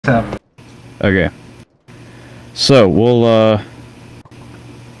so. Okay. So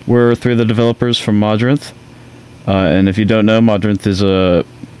we're three of the developers from Modrinth, and if you don't know, Modrinth is a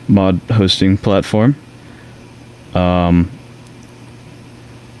mod hosting platform. I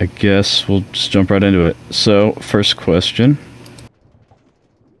guess we'll just jump right into it. So, first question.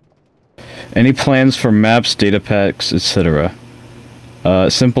 Any plans for maps, data packs, etc.?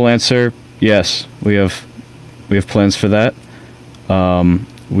 Simple answer, yes. We have plans for that.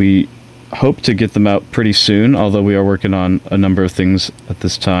 We hope to get them out pretty soon, although we are working on a number of things at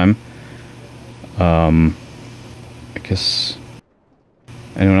this time. I guess...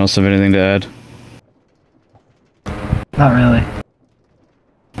 Anyone else have anything to add? Not really.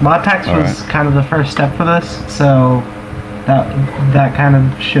 Mod packs was kind of the first step for this, so that kind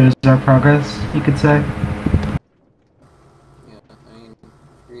of shows our progress, you could say. Yeah, I mean,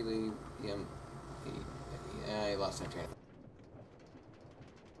 really, yeah, I lost my train of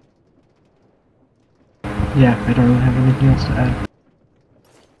Yeah, I don't really have anything else to add.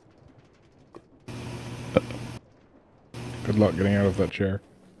 Good luck getting out of that chair.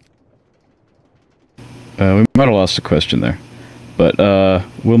 We might have lost a question there. But,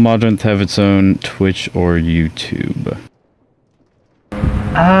 will Modrinth have its own Twitch or YouTube?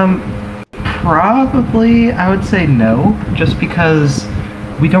 Probably, I would say no, just because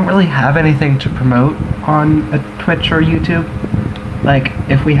we don't really have anything to promote on a Twitch or YouTube. Like,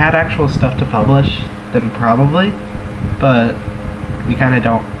 if we had actual stuff to publish, then probably, but we kind of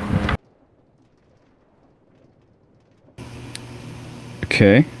don't.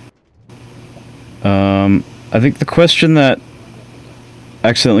 Okay. I think the question that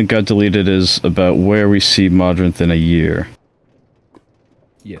accidentally got deleted is about where we see Modrinth in a year.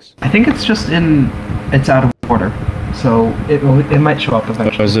 Yes. I think it's just it's out of order, so it might show up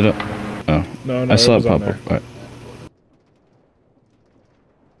eventually. Oh, is it oh. No, I saw it was on pop up. there.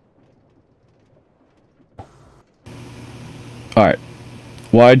 Alright.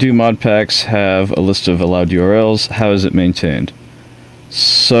 Why do mod packs have a list of allowed URLs? How is it maintained?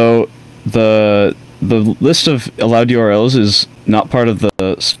 So, the list of allowed URLs is not part of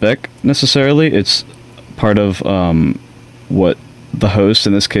the spec necessarily. It's part of what the host,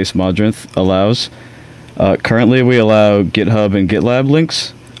 in this case Modrinth, allows. Currently we allow GitHub and GitLab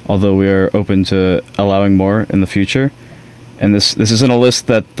links, although we are open to allowing more in the future. And this isn't a list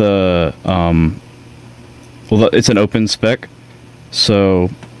that it's an open spec, so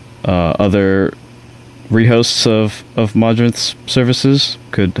other rehosts of Modrinth's services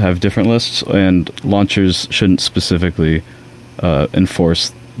could have different lists, and launchers shouldn't specifically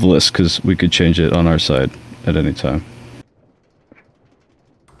enforce the list, because we could change it on our side at any time.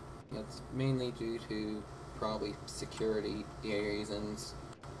 That's mainly due to probably security reasons.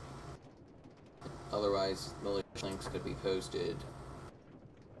 Otherwise, malicious links could be posted.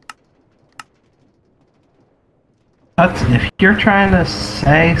 If you're trying to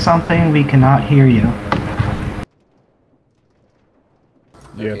say something, we cannot hear you.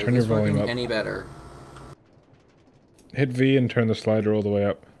 Yeah, Okay, turn your is this volume working up. any better? Hit V and turn the slider all the way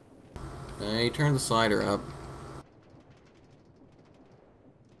up. I turned the slider up.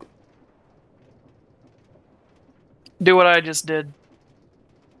 Do what I just did.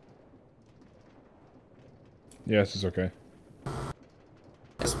 Yes, it's okay.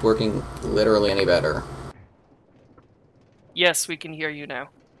 Is it working literally any better? Yes, we can hear you now.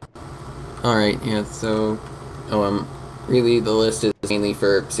 Alright, yeah, so... really the list is mainly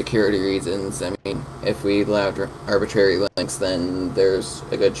for security reasons. I mean, if we allowed arbitrary links, then there's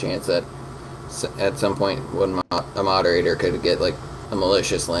a good chance that at some point a moderator could get, like, a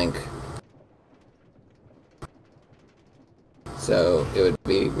malicious link. So it would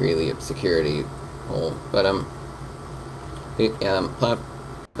be really a security hole. But,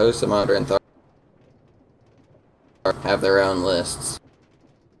 hosts of Modrinth have their own lists.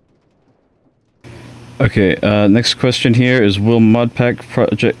 Okay, next question here is, will modpack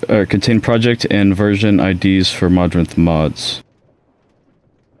contain project and version IDs for Modrinth mods?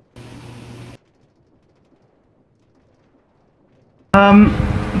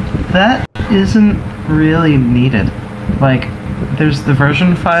 That isn't really needed. Like, there's the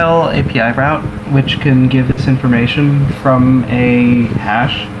version file API route, which can give this information from a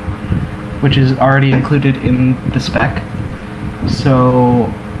hash, which is already included in the spec.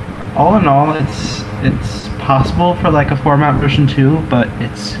 So, all in all, it's possible for like a format version 2, but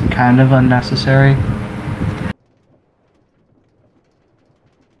it's kind of unnecessary.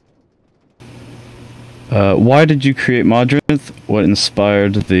 Why did you create Modrinth? What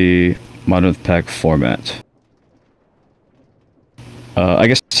inspired the Modrinth pack format? I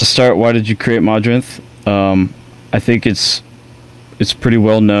guess to start, why did you create Modrinth? I think it's it's pretty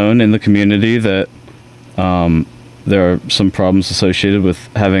well known in the community that there are some problems associated with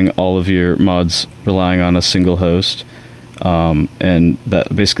having all of your mods relying on a single host, and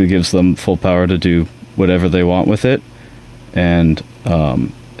that basically gives them full power to do whatever they want with it. And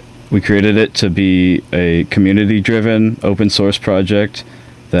we created it to be a community-driven, open-source project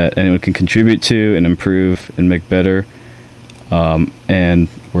that anyone can contribute to and improve and make better. And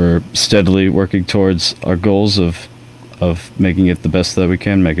we're steadily working towards our goals of making it the best that we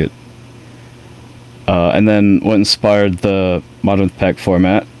can make it. And then what inspired the Modrinth pack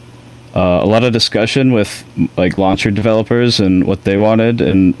format? A lot of discussion with like launcher developers and what they wanted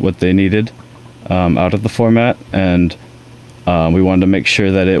and what they needed out of the format, and we wanted to make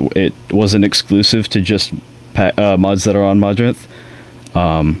sure that it wasn't exclusive to just mods that are on Modrinth.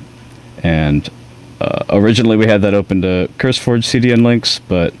 And originally we had that open to CurseForge CDN links,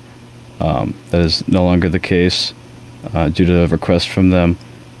 but that is no longer the case due to a request from them.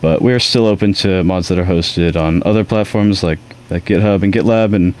 But we're still open to mods that are hosted on other platforms like GitHub and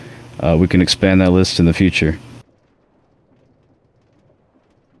GitLab, and we can expand that list in the future.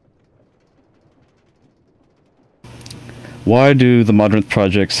 Why do the Modrinth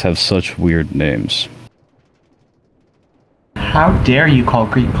projects have such weird names? How dare you call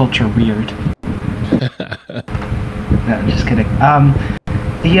Greek culture weird? No, I'm just kidding.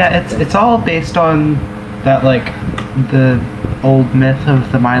 Yeah, it's all based on that, like, the old myth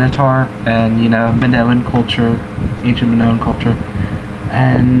of the Minotaur and, you know, Minoan culture, ancient Minoan culture.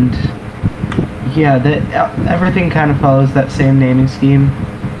 And yeah, everything kind of follows that same naming scheme.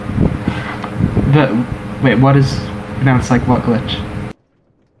 But wait, what is pronounced like what glitch?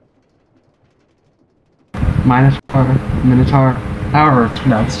 Minotaur, however it's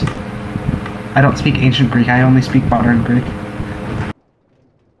pronounced. I don't speak ancient Greek, I only speak modern Greek.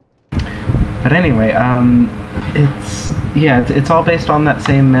 But anyway, it's all based on that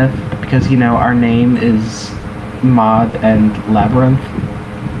same myth, because, you know, our name is Mod and Labyrinth,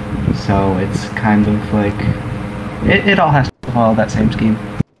 so it's kind of like, it all has to follow that same scheme.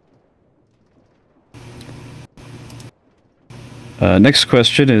 Next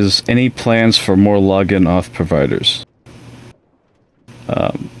question is, any plans for more login auth providers?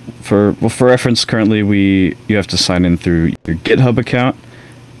 For reference, currently you have to sign in through your GitHub account,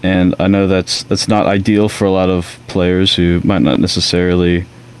 and I know that's not ideal for a lot of players who might not necessarily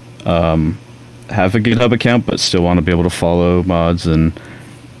have a GitHub account but still want to be able to follow mods and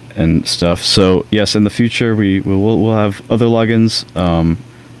stuff. So yes, in the future we'll have other logins,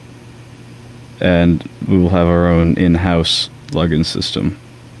 and we will have our own in-house login system.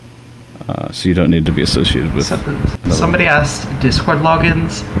 So you don't need to be associated with. Somebody asked Discord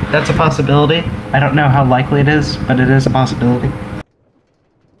logins. That's a possibility. I don't know how likely it is, but it is a possibility.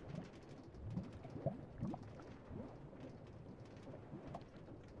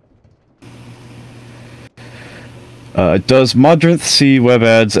 Does Modrinth see web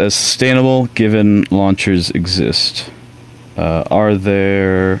ads as sustainable given launchers exist? Are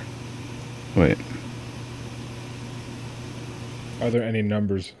there... Wait. Are there any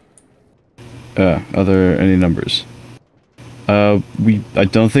numbers? Are there any numbers? I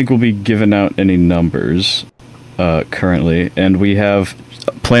don't think we'll be giving out any numbers currently, and we have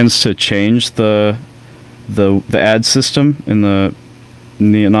plans to change the ad system in the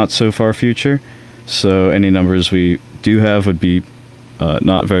not so far future. So any numbers we do have would be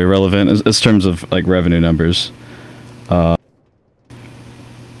not very relevant as terms of like revenue numbers.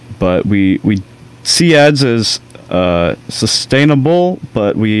 But we see ads as sustainable,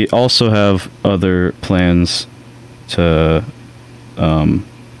 but we also have other plans to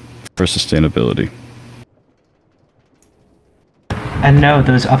for sustainability. And no,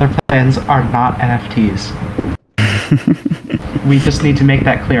 those other plans are not NFTs. We just need to make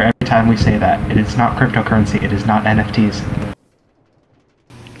that clear every time we say that. It is not cryptocurrency, it is not NFTs.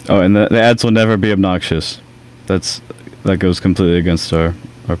 Oh, and the ads will never be obnoxious. That goes completely against our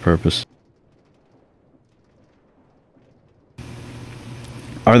purpose.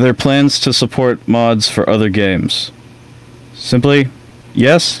 Are there plans to support mods for other games? Simply,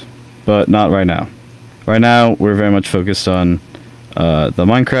 yes, but not right now. Right now, we're very much focused on the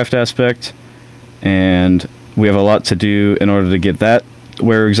Minecraft aspect, and we have a lot to do in order to get that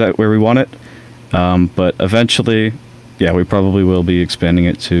where we want it. But eventually, yeah, we probably will be expanding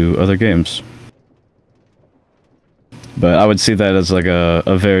it to other games. But I would see that as like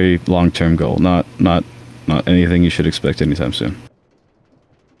a very long-term goal, not anything you should expect anytime soon.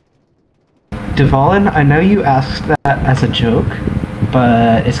 Devalin, I know you asked that as a joke,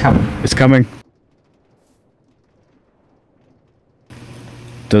 but it's coming. It's coming.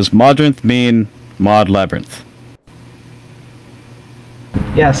 Does Modrinth mean Mod Labyrinth?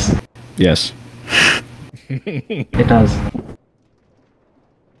 Yes, Yes. it does.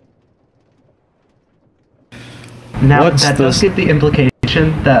 Now, What's that the does give the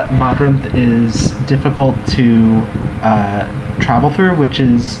implication that Modrinth is difficult to travel through, which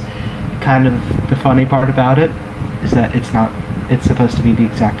is kind of the funny part about it, is that it's not, it's supposed to be the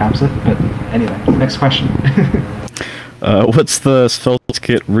exact opposite, but anyway, next question. What's the Svelte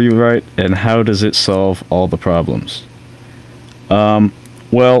kit rewrite, and how does it solve all the problems?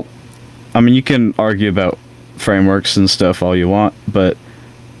 Well, I mean, you can argue about frameworks and stuff all you want, but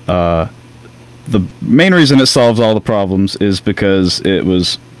the main reason it solves all the problems is because it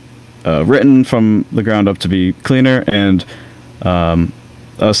was written from the ground up to be cleaner, and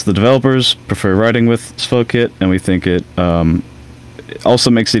us, the developers, prefer writing with SvelteKit, and we think it also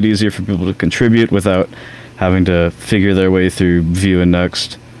makes it easier for people to contribute without having to figure their way through Vue and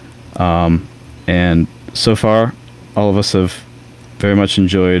Next. And so far, all of us have very much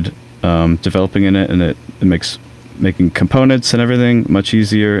enjoyed developing in it, and it makes making components and everything much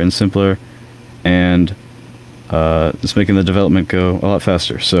easier and simpler, and it's making the development go a lot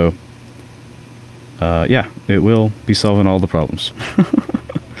faster. So yeah, it will be solving all the problems.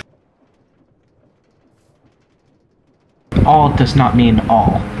 All does not mean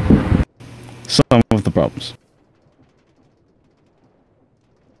all. Some of the problems.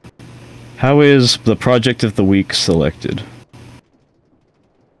 How is the project of the week selected?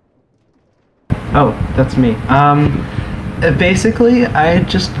 Oh, that's me. Basically, I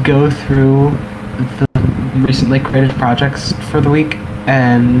just go through the recently created projects for the week,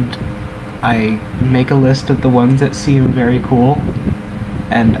 and I make a list of the ones that seem very cool,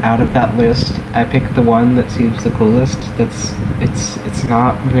 and out of that list, I pick the one that seems the coolest. It's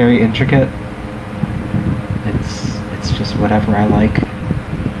not very intricate. It's just whatever I like.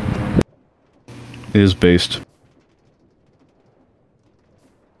 It is based.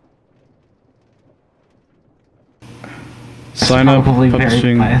 Sign up Probably very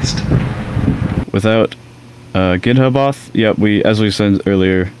publishing biased. without GitHub auth. Yep, we, as we said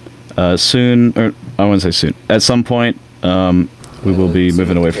earlier, soon, or I wouldn't say soon, at some point, we will be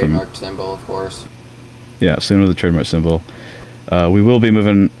moving away from trademark symbol, of course. Yeah, soon with the trademark symbol. We will be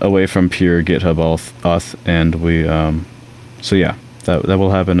moving away from pure GitHub auth, and we so yeah, that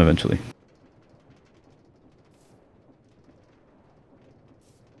will happen eventually.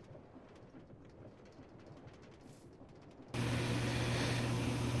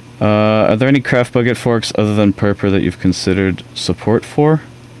 Are there any craft bucket forks other than Purper that you've considered support for?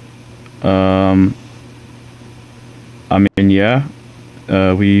 I mean, yeah,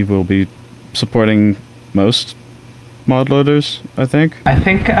 we will be supporting most mod loaders, I think. I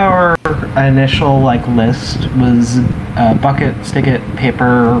think our initial list was bucket, stickit,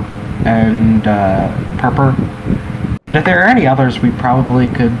 paper, and purper. If there are any others, we probably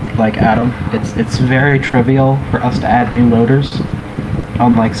could add them. It's very trivial for us to add new loaders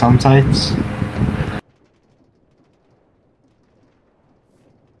on some sites.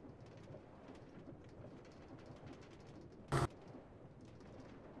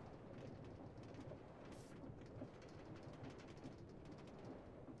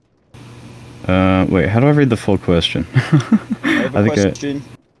 Wait, how do I read the full question? I have a question.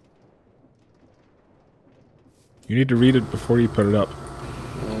 You need to read it before you put it up.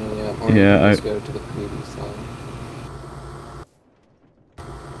 Yeah, or go to the previous slide.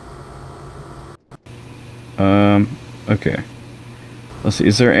 Okay. Let's see,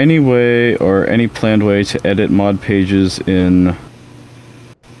 is there any way or any planned way to edit mod pages in...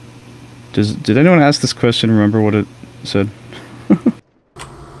 Did anyone ask this question? Remember what it said?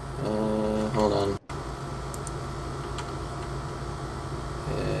 Hold on.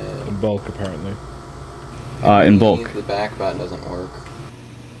 In bulk, apparently. In bulk. The back button doesn't work.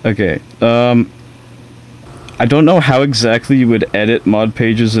 Okay, I don't know how exactly you would edit mod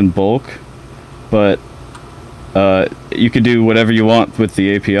pages in bulk, but you could do whatever you want with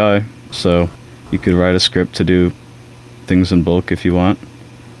the API, so you could write a script to do things in bulk if you want.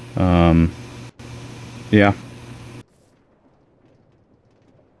 Yeah.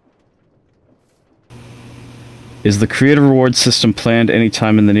 Is the creator reward system planned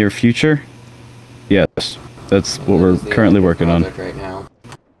anytime in the near future? Yes, that's what we're currently working on. Right now.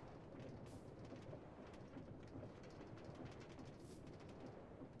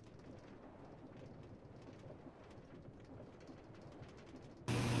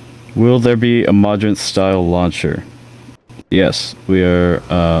 Will there be a Modrinth style launcher? Yes, we are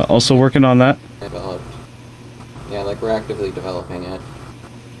also working on that. Developed. Yeah, we're actively developing it.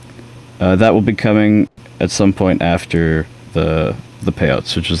 That will be coming at some point after the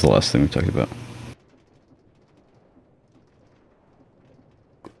payouts, which is the last thing we talked about.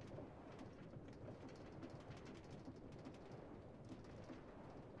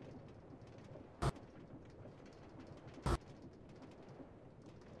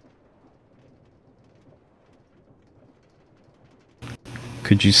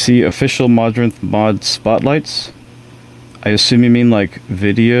 Could you see official Modrinth mod spotlights? I assume you mean like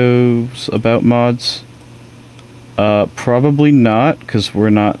videos about mods? Probably not, because we're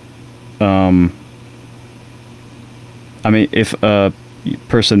not, I mean, if a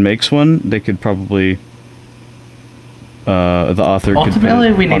person makes one, they could probably, the author could put Ultimately,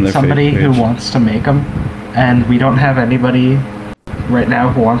 it we on need their somebody who page. wants to make them, and we don't have anybody right now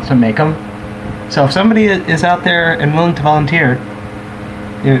who wants to make them. So if somebody is out there and willing to volunteer,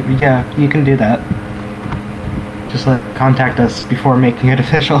 yeah, you can do that. Just contact us before making it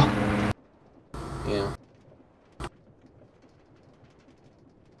official. Yeah.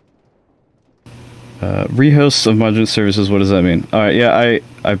 Rehosts of Modrinth services, what does that mean? Alright, yeah,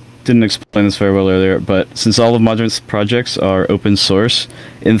 I didn't explain this very well earlier, but since all of Modrinth's projects are open source,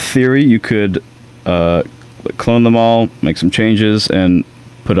 in theory you could clone them all, make some changes, and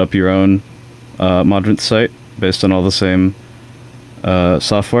put up your own Modrinth site based on all the same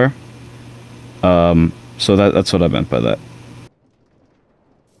software. So that's what I meant by that.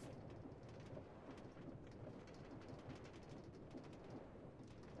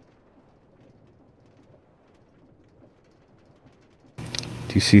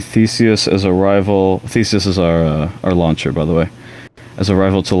 Do you see Theseus as a rival? Theseus is our launcher, by the way, as a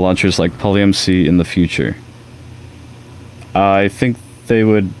rival to launchers like PolyMC in the future. I think they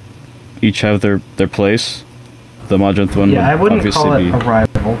would each have their place. The Modrinth one Yeah, I would wouldn't obviously call it be a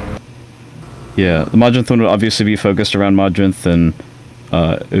rival. yeah. The Modrinth one would obviously be focused around Modrinth, and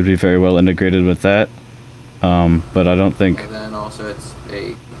it would be very well integrated with that. But I don't think. And then also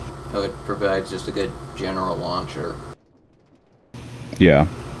it would provide just a good general launcher. Yeah.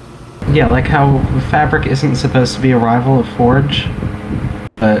 Yeah, like how Fabric isn't supposed to be a rival of Forge,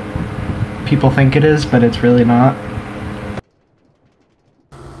 but people think it is, but it's really not.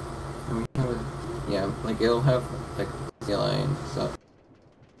 I mean, yeah, like it'll have like line stuff.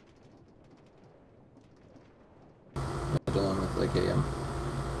 Along with like a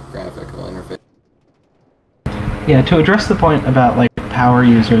graphical interface. Yeah, to address the point about like power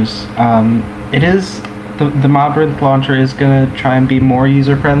users, it is the Modrinth launcher is gonna try and be more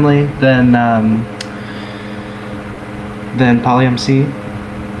user friendly than PolyMC,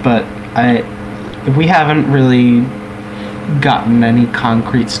 but we haven't really gotten any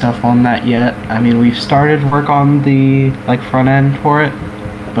concrete stuff on that yet. I mean, we've started work on the like front end for it,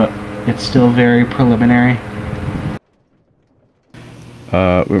 but it's still very preliminary. We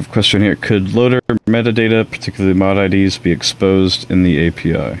have a question here. Could loader metadata, particularly mod IDs, be exposed in the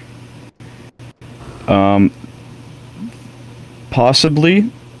API?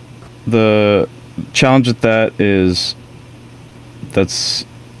 Possibly. The challenge with that is that's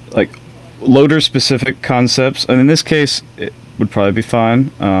like loader-specific concepts. And in this case, it would probably be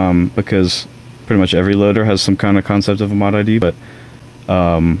fine because pretty much every loader has some kind of concept of a mod ID, but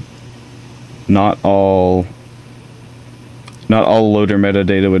not all loader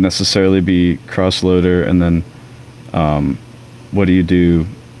metadata would necessarily be cross-loader, and then what do you do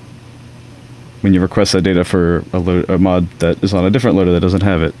when you request that data for a mod that is on a different loader that doesn't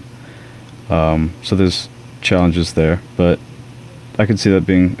have it? So there's challenges there, but I could see that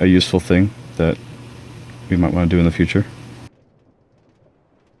being a useful thing that we might want to do in the future.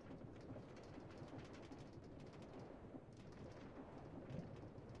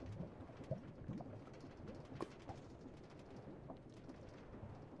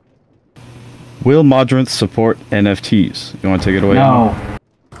 Will Modrinth support NFTs? You want to take it away? No.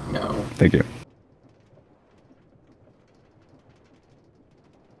 No. Thank you.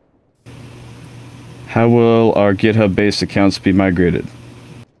 How will our GitHub-based accounts be migrated?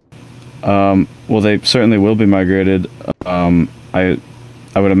 Well, they certainly will be migrated. I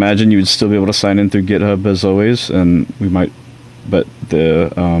would imagine you would still be able to sign in through GitHub as always, and we might, but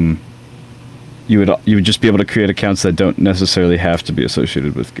you would just be able to create accounts that don't necessarily have to be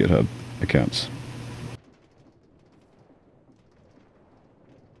associated with GitHub accounts.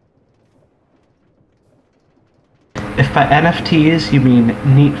 If by NFTs you mean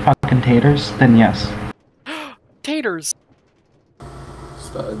neat fucking taters, then yes. Taters.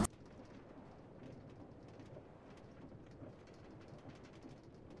 Studs.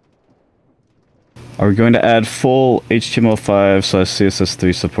 Are we going to add full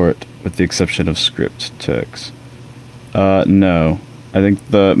HTML5/CSS3 support with the exception of script tags? No. I think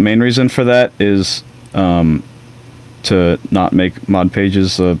the main reason for that is to not make mod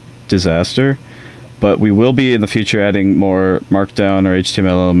pages a disaster, but we will be in the future adding more Markdown or HTML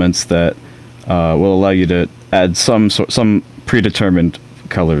elements that will allow you to add some predetermined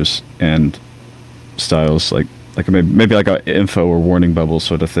colors and styles, like maybe like an info or warning bubble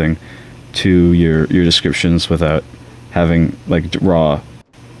sort of thing, to your descriptions without having like raw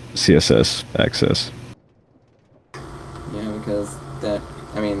CSS access. Yeah, because that,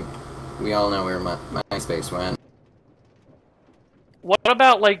 I mean, we all know where MySpace went. What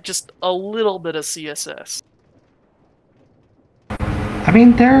about, like, just a little bit of CSS? I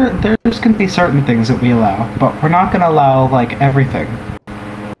mean, there's going to be certain things that we allow, but we're not going to allow, like, everything.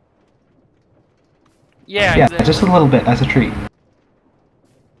 Yeah, Yeah, exactly. just a little bit as a treat.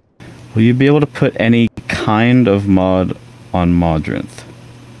 Will you be able to put any kind of mod on Modrinth?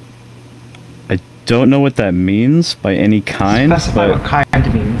 I don't know what that means by any kind, Specify what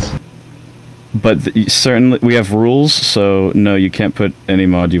kind means. but certainly we have rules, so no, you can't put any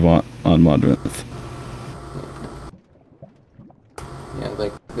mod you want on Modrinth. Yeah,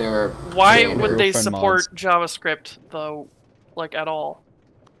 like, there are... Why standard- would they Girlfriend support JavaScript, though, like, at all?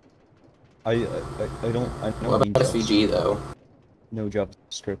 I don't What need about SVG, though? No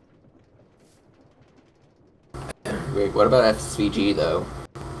JavaScript. Wait, what about SVG, though?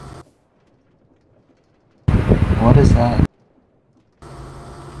 What is that?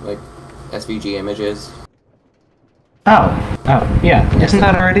 Like, SVG images? Oh, yeah. Isn't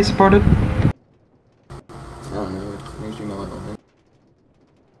that already supported? I don't know, it's HTML, I don't think.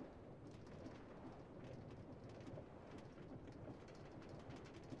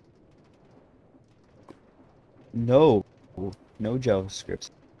 No JavaScript.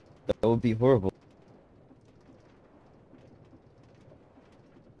 That would be horrible.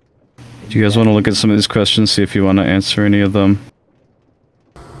 Do you guys want to look at some of these questions, see if you want to answer any of them?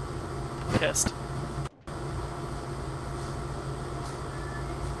 Test.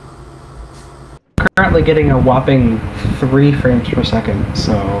 Currently getting a whopping 3 frames per second,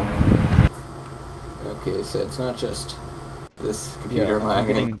 so... Okay, so it's not just this computer I'm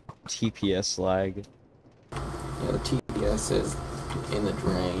lagging. getting TPS lag. Yeah, the TPS is in the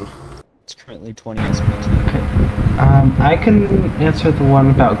drain. It's currently 20 SPT. I can answer the one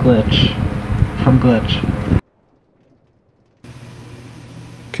about glitch. From glitch.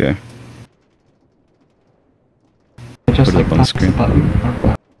 Okay. Just Put it like up on the press screen. button. Or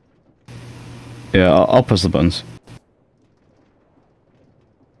what? Yeah, I'll press the buttons.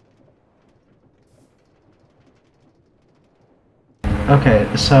 Okay,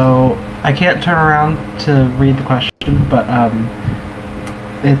 so I can't turn around to read the question, but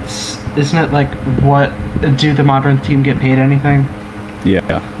isn't it like, what, do the Modrinth team get paid anything? Yeah,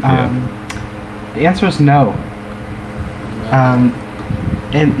 The answer is no.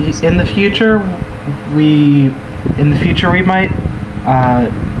 In the future we might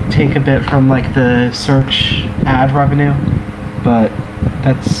take a bit from like the search ad revenue, but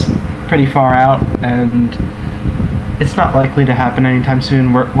that's pretty far out, and it's not likely to happen anytime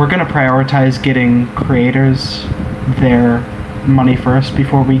soon. We're going to prioritize getting creators their money first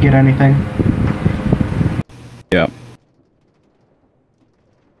before we get anything. yeah.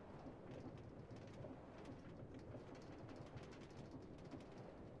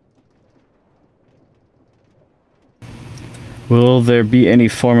 Will there be any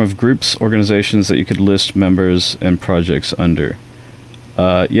form of groups, organizations that you could list members and projects under?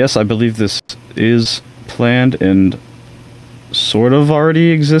 Yes, I believe this is planned and sort of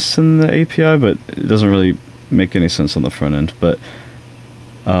already exists in the API, but it doesn't really make any sense on the front end. But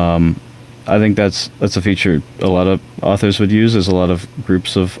I think that's a feature a lot of authors would use. There's a lot of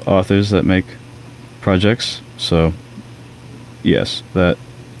groups of authors that make projects, so yes, that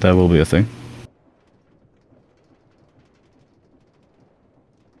will be a thing.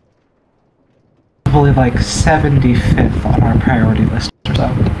 Probably like 75th on our priority list or so.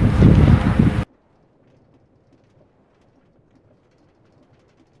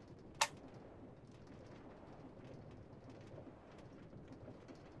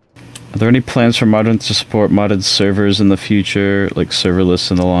 Are there any plans for Modrinth to support modded servers in the future, like serverless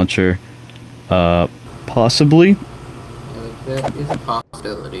in the launcher? Possibly. There is a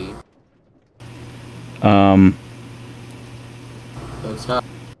possibility. Um, So it's not.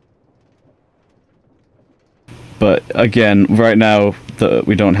 but again, right now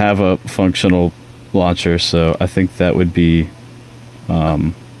we don't have a functional launcher, so I think that would be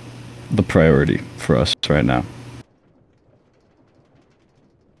the priority for us right now.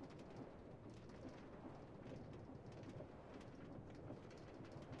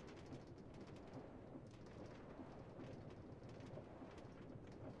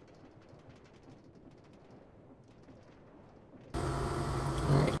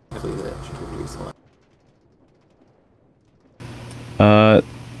 Alright, hopefully that should reduce a lot.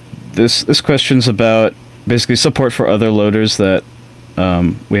 This question's about basically support for other loaders that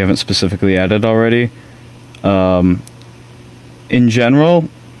we haven't specifically added already. In general,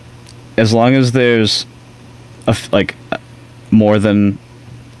 as long as there's like more than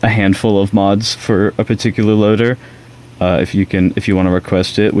a handful of mods for a particular loader. If you want to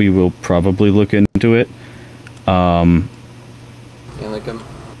request it, we will probably look into it. Yeah, like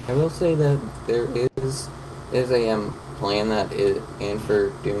I will say that there is a plan that is in for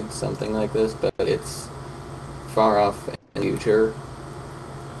doing something like this, but it's far off in the future.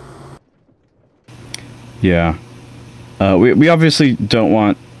 Yeah. We obviously don't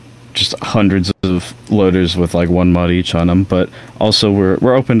want just hundreds of loaders with like one mod each on them, but also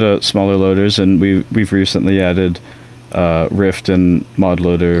we're open to smaller loaders, and we've recently added Rift and mod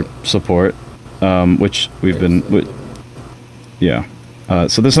loader support, which we've been yeah.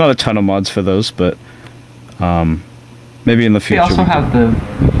 So there's not a ton of mods for those, but maybe in the We future. also have the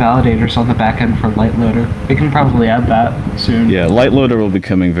validators on the back end for light loader. We can probably add that soon. Yeah, light loader will be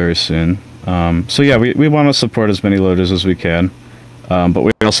coming very soon. So yeah, we want to support as many loaders as we can, but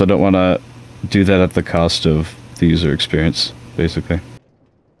we also don't want to do that at the cost of the user experience, basically.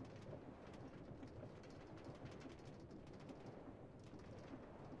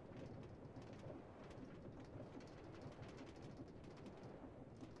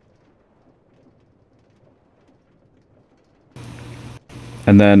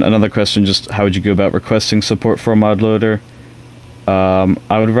 And then another question, just how would you go about requesting support for a mod loader?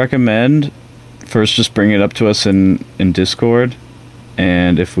 I would recommend first just bring it up to us in Discord,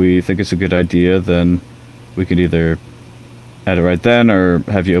 and if we think it's a good idea, then we could either add it right then or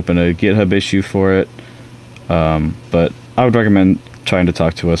have you open a GitHub issue for it. But I would recommend trying to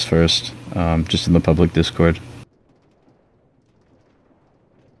talk to us first, just in the public Discord.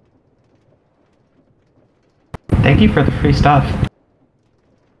 Thank you for the free stuff.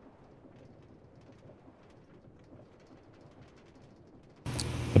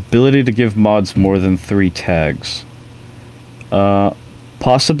 Ability to give mods more than 3 tags.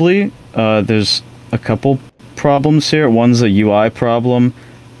 Possibly. There's a couple problems here. One's a UI problem.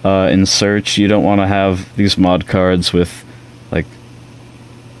 In search, you don't want to have these mod cards with like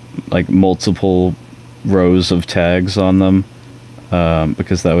multiple rows of tags on them,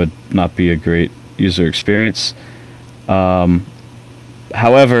 because that would not be a great user experience.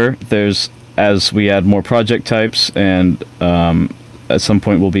 However, as we add more project types, and at some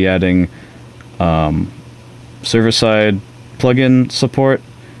point we'll be adding server-side plugin support,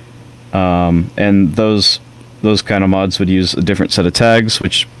 and those kind of mods would use a different set of tags,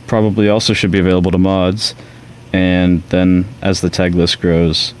 which probably also should be available to mods. And then as the tag list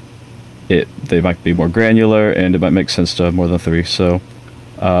grows, they might be more granular, and it might make sense to have more than 3. So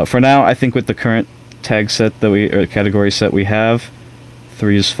for now, I think with the current tag set or category set we have,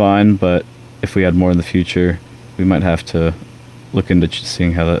 3 is fine. But if we add more in the future, we might have to look into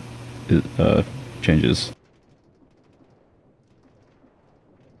seeing how that changes.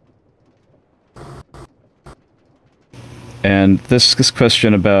 And this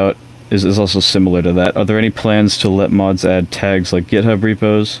question about is also similar to that. Are there any plans to let mods add tags like GitHub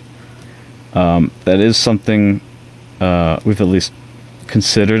repos? That is something we've at least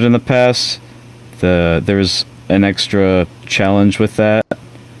considered in the past. There's an extra challenge with that,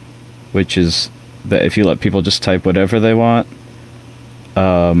 which is that if you let people just type whatever they want,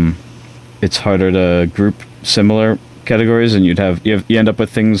 it's harder to group similar categories, and you end up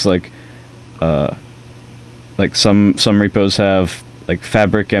with things like some repos have like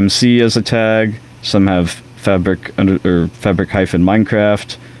Fabric MC as a tag, some have Fabric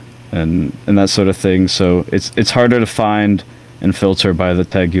Fabric-Minecraft, and that sort of thing. So it's harder to find and filter by the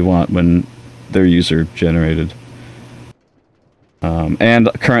tag you want when they're user generated. And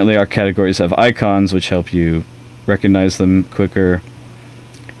currently our categories have icons which help you recognize them quicker.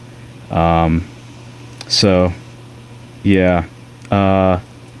 So yeah, I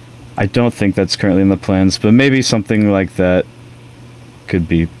don't think that's currently in the plans, but maybe something like that could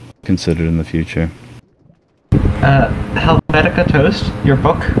be considered in the future. Helvetica Toast, your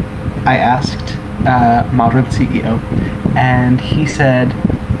book, I asked Modrinth CEO, and he said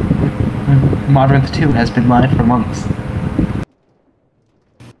Modrinth 2 has been live for months.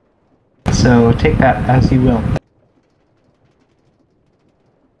 So take that as you will.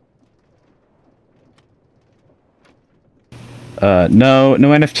 No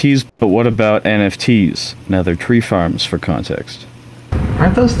NFTs, but what about NFTs? Now they're tree farms, for context.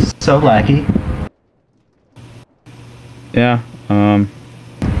 Aren't those so laggy? Yeah,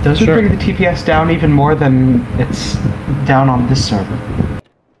 Those would sure. bring the TPS down even more than it's down on this server.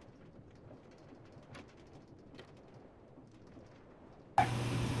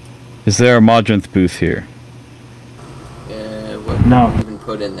 Is there a Modrinth booth here? What No. even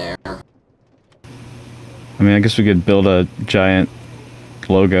put in there? I mean, I guess we could build a giant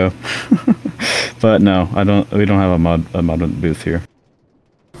logo, but no, we don't have a Modrinth booth here.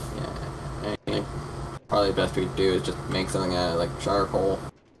 probably best we do is just make something out of like charcoal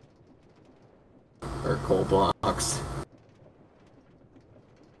or coal blocks.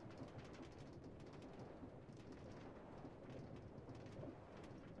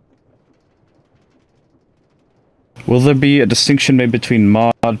 Will there be a distinction made between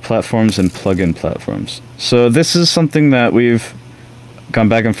mod platforms and plugin platforms? So this is something that we've gone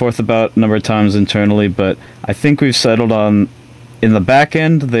back and forth about a number of times internally, but I think we've settled on, in the back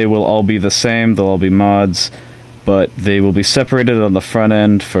end, they will all be the same, they'll all be mods, but they will be separated on the front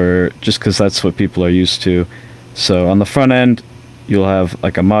end just because that's what people are used to. So on the front end, you'll have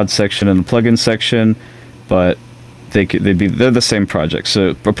like a mod section and a plugin section, but they're the same project.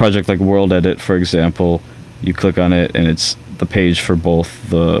 So a project like World Edit, for example, you click on it and it's the page for both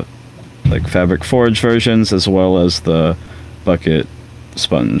the like Fabric Forge versions as well as the Bucket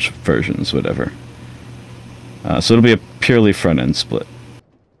Sponge versions, whatever. So it'll be a purely front-end split.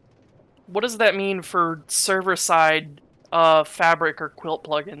 What does that mean for server-side Fabric or Quilt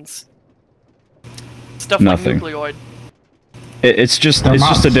plugins? Stuff Nothing. like Nucleoid. It's just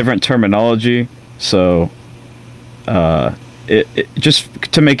a different terminology. So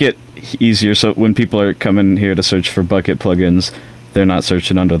just to make it easier, so when people are coming here to search for Bucket plugins, they're not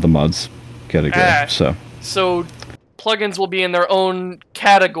searching under the mods category. So plugins will be in their own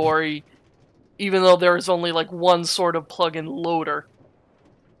category, even though there is only like one sort of plugin loader.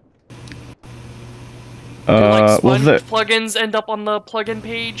 Do like Sponge plugins end up on the plugin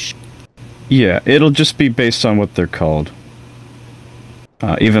page? Yeah, it'll just be based on what they're called.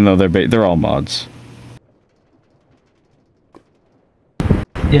 Even though they're all mods.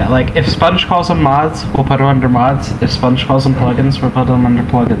 Yeah, like if Sponge calls them mods, we'll put them under mods. If Sponge calls them plugins, we'll put them under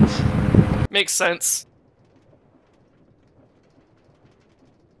plugins. Makes sense.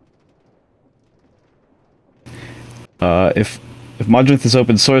 If Modrinth is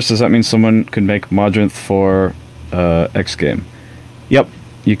open source, does that mean someone could make Modrinth for X game? Yep,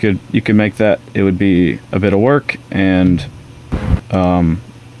 you could make that. It would be a bit of work, and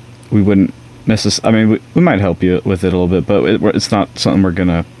we wouldn't necessarily. I mean, we might help you with it a little bit, but it's not something we're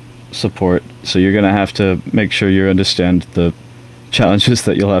gonna support. So you're gonna have to make sure you understand the challenges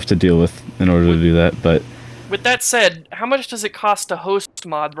that you'll have to deal with in order to do that. But with that said, how much does it cost to host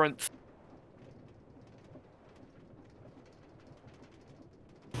Modrinth?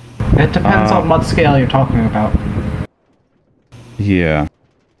 It depends on what scale you're talking about. Yeah.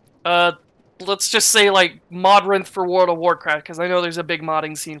 Let's just say like Modrinth for World of Warcraft, because I know there's a big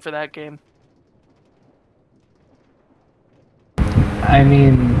modding scene for that game. I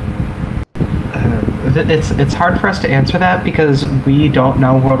mean, it's hard for us to answer that because we don't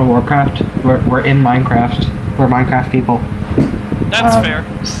know World of Warcraft. We're in Minecraft. We're Minecraft people. That's fair.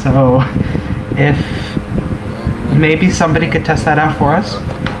 So, if maybe somebody could test that out for us.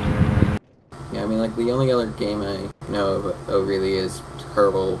 Yeah, I mean, like the only other game I know of really is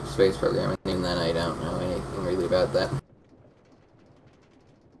Kerbal Space Program, and even then I don't know anything really about that.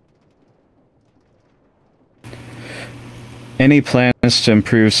 Any plans to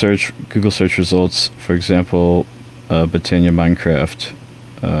improve Google search results? For example, Botania Minecraft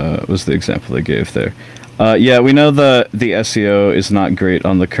was the example they gave there. Yeah, we know the SEO is not great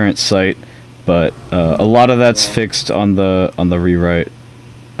on the current site, but a lot of that's fixed on the rewrite.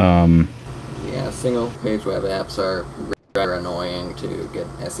 Yeah, single-page web apps are rather annoying to get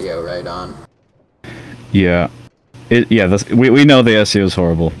SEO right on. Yeah, we know the SEO is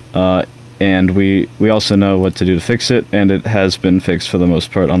horrible. And we also know what to do to fix it, and it has been fixed for the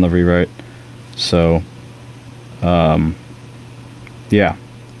most part on the rewrite. So, yeah,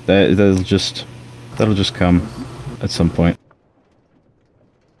 that'll just come at some point.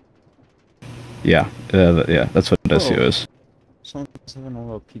 Yeah, that's what SEO is. Someone's having a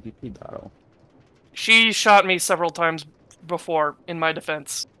little PvP battle. She shot me several times before, in my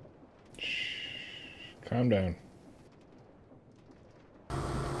defense. Calm down.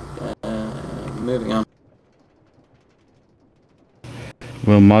 Moving on.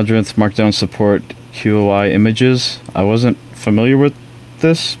 Will Modrinth Markdown support QOI images? I wasn't familiar with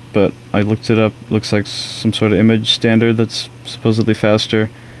this, but I looked it up. Looks like some sort of image standard that's supposedly faster.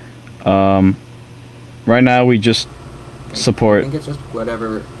 Right now we just support... I think it's just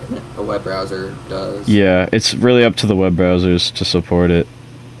whatever a web browser does. Yeah, it's really up to the web browsers to support it.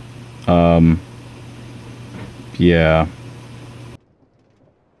 Yeah.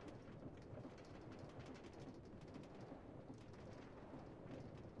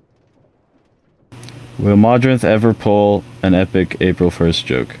 Will Modrinth ever pull an epic April 1st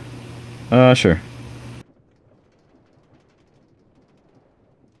joke? Sure.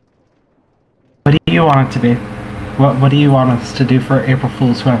 What do you want it to be? What do you want us to do for April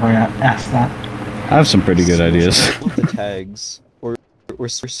Fools, whoever asked that? I have some pretty good ideas. All of the tags, or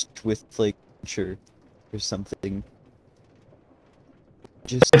sourced with like sure or something.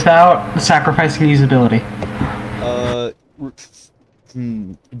 Just Without sacrificing usability.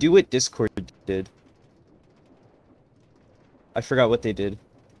 Do what Discord did. I forgot what they did.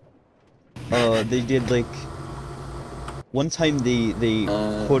 They did like one time they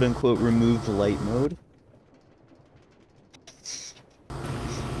quote unquote removed light mode.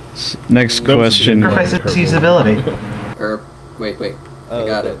 Next question. Sacrifices usability. Or wait, I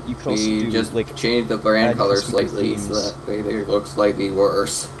got it. You can also We do, just like, changed the brand add color custom slightly themes. so that way they look slightly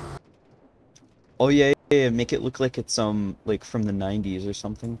worse. Oh yeah, make it look like it's like from the 90s or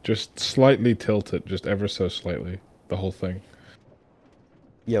something. Just slightly tilt it, just ever so slightly. The whole thing.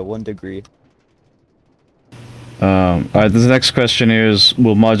 Yeah, 1 degree. Alright, this next question is,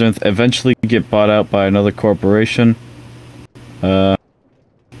 will Modrinth eventually get bought out by another corporation?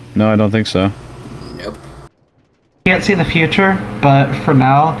 No, I don't think so. Nope. Can't see the future, but for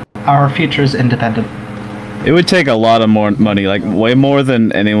now, our future is independent. It would take a lot of more money, like way more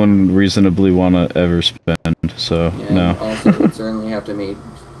than anyone reasonably want to ever spend, so Yeah, no. also would certainly have to meet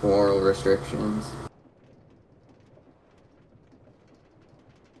moral restrictions.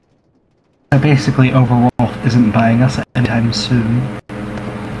 So basically, Overwolf isn't buying us anytime soon.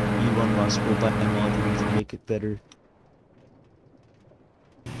 Elon Musk will buy Modrinth to make it better.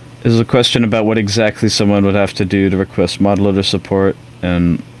 There's a question about what exactly someone would have to do to request mod loader support,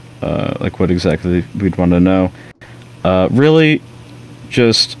 and like what exactly we'd want to know. Really,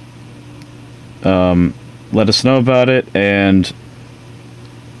 just let us know about it, and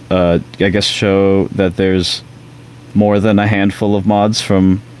I guess show that there's more than a handful of mods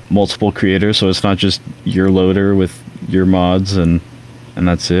from multiple creators, so it's not just your loader with your mods and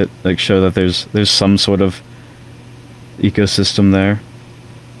that's it. Like, show that there's some sort of ecosystem there.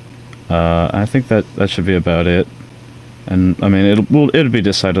 I think that should be about it. And I mean, it'll be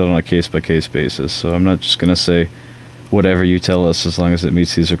decided on a case-by-case basis, so I'm not just gonna say whatever you tell us, as long as it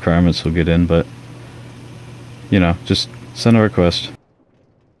meets these requirements we'll get in, but you know, just send a request.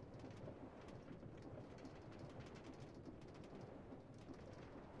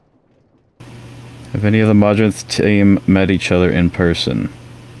 Have any of the Modrinth team met each other in person?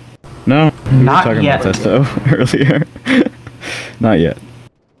 No? We were Not talking yet. about that though earlier. Not yet.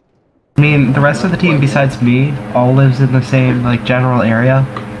 I mean, the rest of the team besides me all lives in the same, like, general area.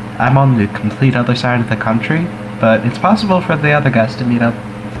 I'm on the complete other side of the country, but it's possible for the other guys to meet up.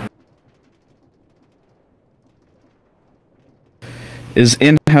 Is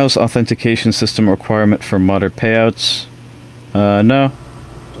in-house authentication system a requirement for modder payouts? No.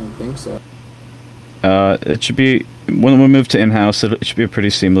 Don't think so. It should be, when we move to in-house, it should be a pretty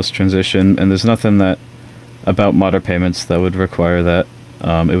seamless transition, and there's nothing that about modder payments that would require that.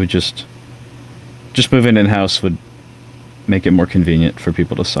 It would just moving in-house would make it more convenient for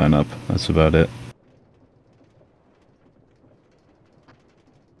people to sign up. That's about it.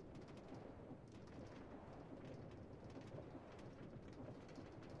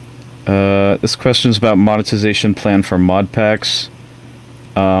 This question is about monetization plan for mod packs.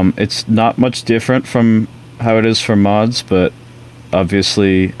 It's not much different from how it is for mods, but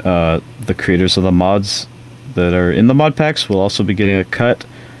obviously the creators of the mods that are in the mod packs will also be getting a cut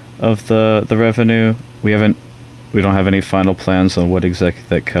of the revenue. We don't have any final plans on what exactly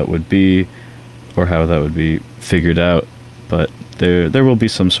that cut would be or how that would be figured out, but there will be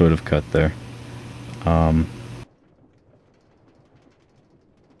some sort of cut there.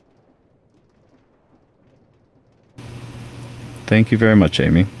 Thank you very much,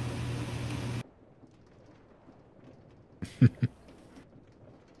 Amy.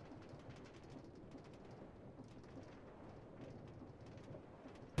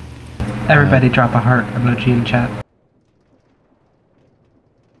 Everybody drop a heart emoji in chat.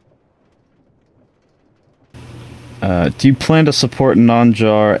 Do you plan to support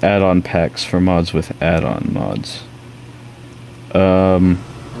non-jar add-on packs for mods with add-on mods?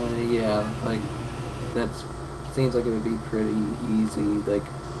 Yeah, like, that's seems like it would be pretty easy. Like,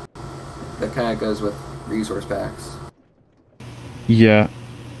 that kind of goes with resource packs. Yeah.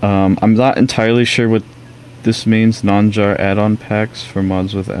 I'm not entirely sure what this means, non-jar add-on packs for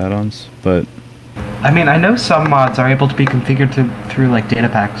mods with add-ons, but... I mean, I know some mods are able to be configured through like data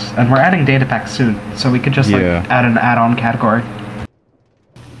packs, and we're adding data packs soon, so we could just like add an add-on category.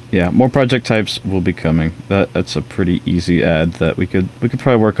 Yeah, more project types will be coming. That's a pretty easy add that we could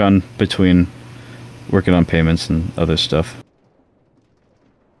probably work on between working on payments and other stuff.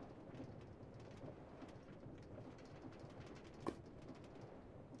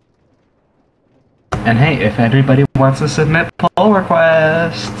 And hey, if anybody wants to submit pull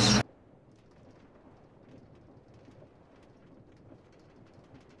requests...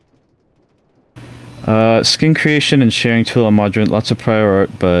 Skin creation and sharing tool on Modrinth, lots of prior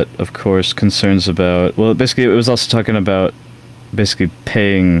art, but of course concerns about... Well, basically it was also talking about basically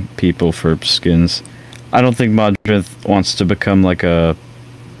paying people for skins. I don't think Modrinth wants to become like a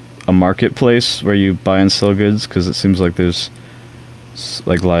marketplace where you buy and sell goods, because it seems like there's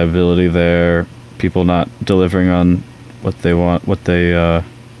like liability there, people not delivering on what they want, what they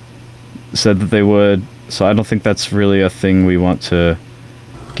said that they would. So I don't think that's really a thing we want to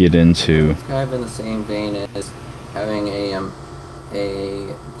get into. It's kind of in the same vein as having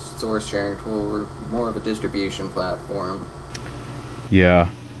a source sharing tool, or more of a distribution platform. Yeah.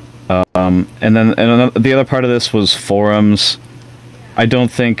 And then the other part of this was forums. I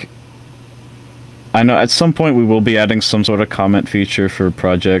don't think... I know at some point we will be adding some sort of comment feature for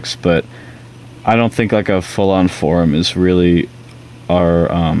projects, but I don't think like a full-on forum is really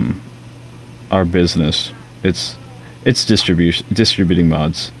our business. It's distributing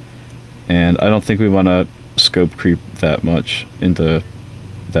mods, and I don't think we want to scope creep that much into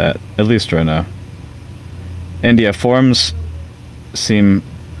that, at least right now. And yeah, forums seem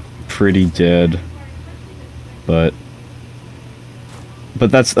pretty dead, but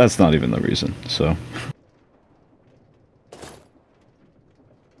that's not even the reason, so.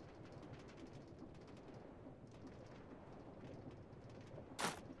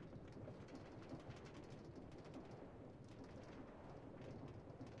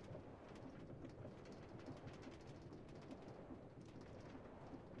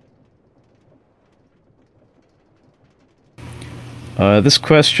 This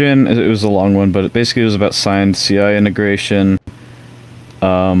question, it was a long one, but it basically was about signed CI integration.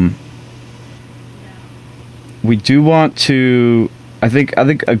 We do want to... I think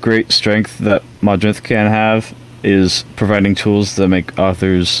a great strength that Modrinth can have is providing tools that make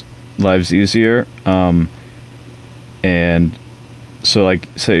authors' lives easier. And so, like,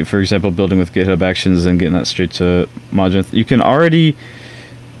 say, for example, building with GitHub Actions and getting that straight to Modrinth. You can already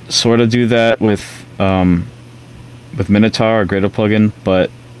sort of do that with Minotaur or Gradle plugin, but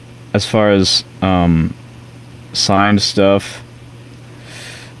as far as signed stuff,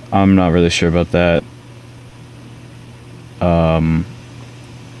 I'm not really sure about that.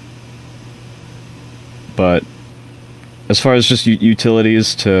 But as far as just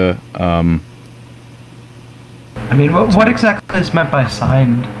utilities to... I mean, what exactly is meant by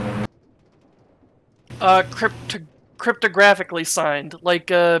signed? Cryptographically signed.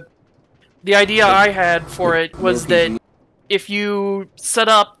 Like, the idea I had for it was that if you set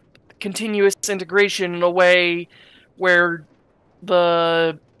up continuous integration in a way where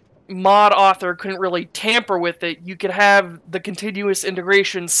the mod author couldn't really tamper with it, you could have the continuous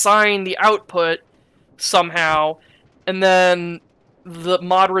integration sign the output somehow, and then the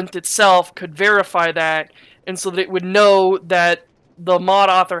Modrinth itself could verify that, and so that it would know that the mod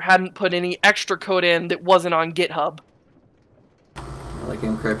author hadn't put any extra code in that wasn't on GitHub. Like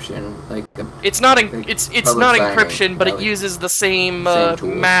encryption, like it's not like it's public not signing, encryption, but yeah, it like uses the same tool.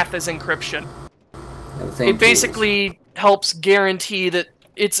 math as encryption. Yeah, the same It basically helps guarantee that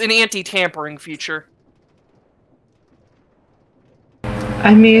it's an anti-tampering feature.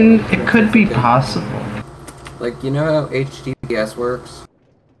 I mean, it could be possible. Like, you know how HTTPS works?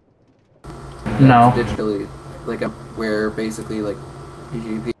 No. Digitally, like where basically like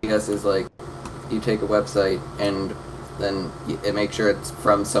HTTPS is like you take a website and then it makes sure it's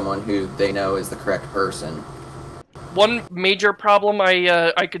from someone who they know is the correct person. One major problem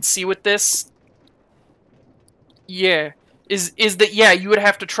I could see with this, is that you would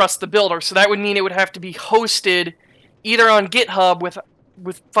have to trust the builder. So that would mean it would have to be hosted either on GitHub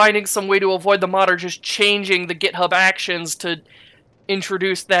with finding some way to avoid the modder just changing the GitHub actions to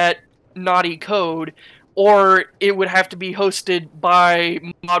introduce that naughty code, or it would have to be hosted by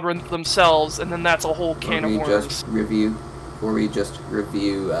Modrinth themselves, and then that's a whole can of worms. Or we just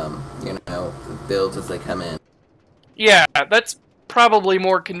review, you know, the builds as they come in. Yeah, that's probably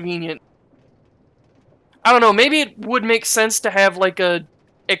more convenient. I don't know, maybe it would make sense to have, like, a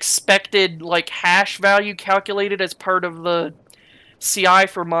expected, like, hash value calculated as part of the CI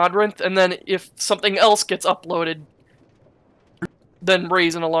for Modrinth, and then if something else gets uploaded, then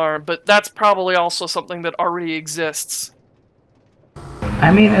raise an alarm. But that's probably also something that already exists.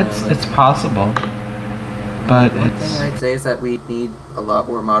 I mean, it's possible, but One thing I'd say is that we need a lot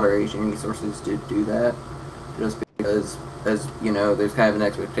more moderation resources to do that, just because, as you know, there's kind of an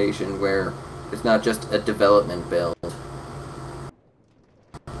expectation where it's not just a development build,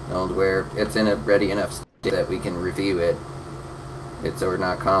 where it's in a ready enough state that we can review it. So we're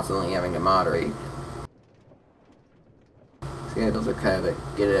not constantly having to moderate. So yeah, those are kind of a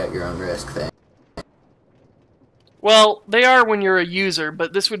get it at your own risk thing. Well, they are when you're a user,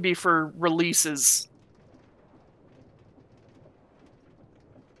 but this would be for releases.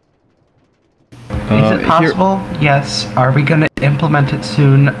 possible? Yes. Are we going to implement it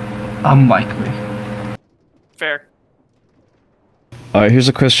soon? Unlikely. Fair. Here's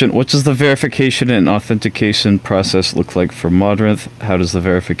a question. What does the verification and authentication process look like for Modrinth? How does the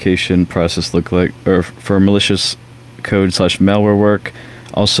verification process look like, or for malicious code / malware work?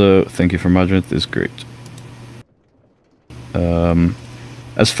 Also, thank you for Modrinth is great.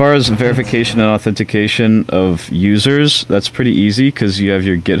 As far as verification and authentication of users, that's pretty easy because you have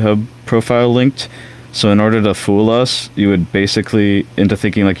your GitHub profile linked. So in order to fool us, you would basically, into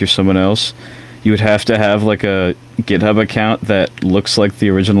thinking like you're someone else, you would have to have like a GitHub account that looks like the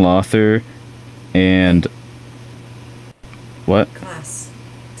original author, and what? Class,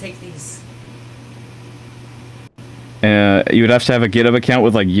 take these. You would have to have a GitHub account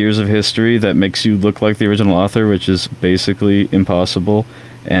with like years of history that makes you look like the original author, which is basically impossible.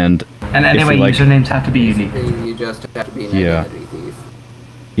 And anyway, usernames have to be unique. You just have to be an identity thief.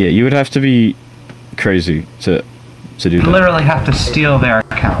 Yeah, you would have to be crazy to do that. You literally have to steal their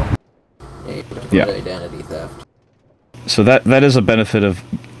account. Yeah. Identity theft. So that is a benefit of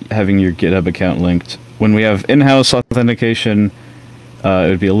having your GitHub account linked. When we have in-house authentication, it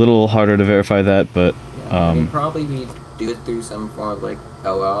would be a little harder to verify that, but we'd probably need to do it through some form of like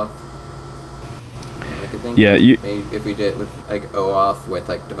OAuth. I could think maybe if we did it with like OAuth with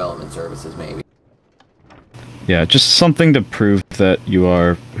like development services, maybe. Yeah, just something to prove that you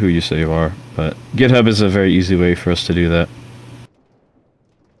are who you say you are. But GitHub is a very easy way for us to do that.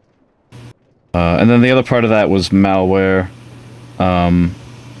 And then the other part of that was malware.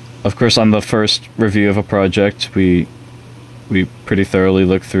 Of course, on the first review of a project, we pretty thoroughly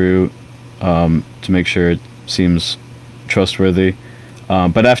look through to make sure it seems trustworthy.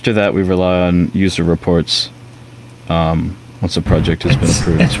 But after that, we rely on user reports once a project has been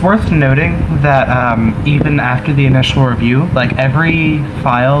approved. It's worth noting that even after the initial review, like every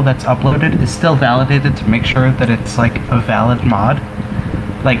file that's uploaded is still validated to make sure that it's like a valid mod.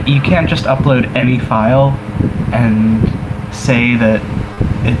 Like, you can't just upload any file and say that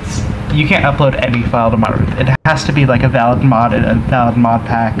it's... You can't upload any file to Modrinth. It has to be like a valid mod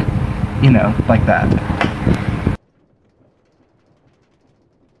pack, you know, like that.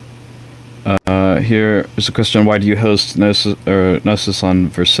 Here is a question: why do you host Gnosis on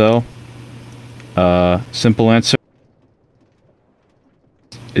Vercel? Simple answer.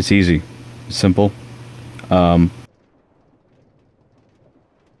 It's easy. It's simple.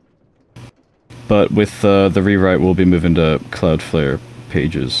 But with the rewrite, we'll be moving to Cloudflare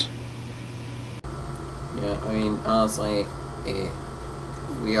pages. Yeah, I mean, honestly,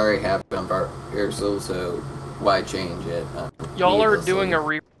 we already have it on Vercel, so why change it? Y'all are doing a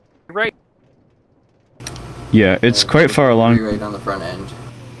rewrite? Yeah, it's quite far along. Rewrite on the front end.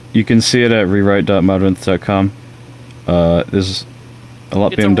 You can see it at rewrite.modrinth.com. There's a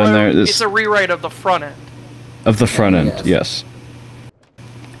lot being done there. It's a rewrite of the front end. Of the front end, yes.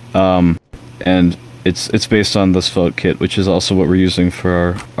 And it's based on the Svelte kit, which is also what we're using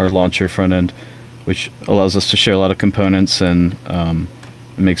for our launcher front end, which allows us to share a lot of components and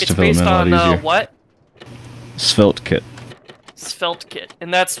makes development a lot easier. It's based on what? Svelte kit. Svelte kit,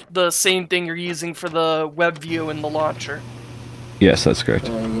 and that's the same thing you're using for the web view and the launcher. Yes, that's correct.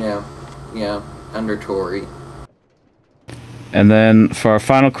 Yeah, under Tori. And then for our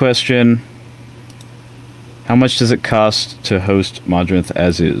final question, how much does it cost to host Modrinth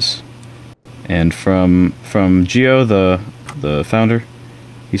as is? And from Gio, the founder,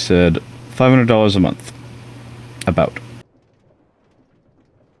 he said $500 a month. About.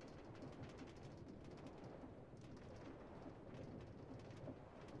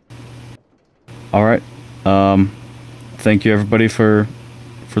 All right. Thank you everybody for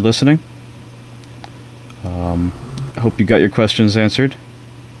listening. I hope you got your questions answered.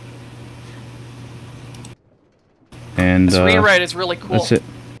 And this rewrite is really cool. That's it.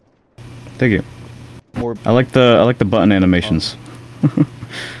 Thank you. I like the button animations.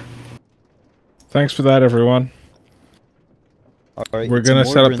 Thanks for that, everyone. Alright, We're gonna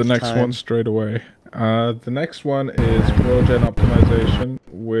set up the next one straight away. The next one is RollGen optimization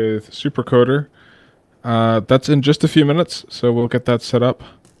with Supercoder. That's in just a few minutes, so we'll get that set up.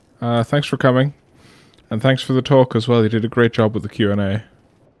 Thanks for coming, and thanks for the talk as well. You did a great job with the Q&A.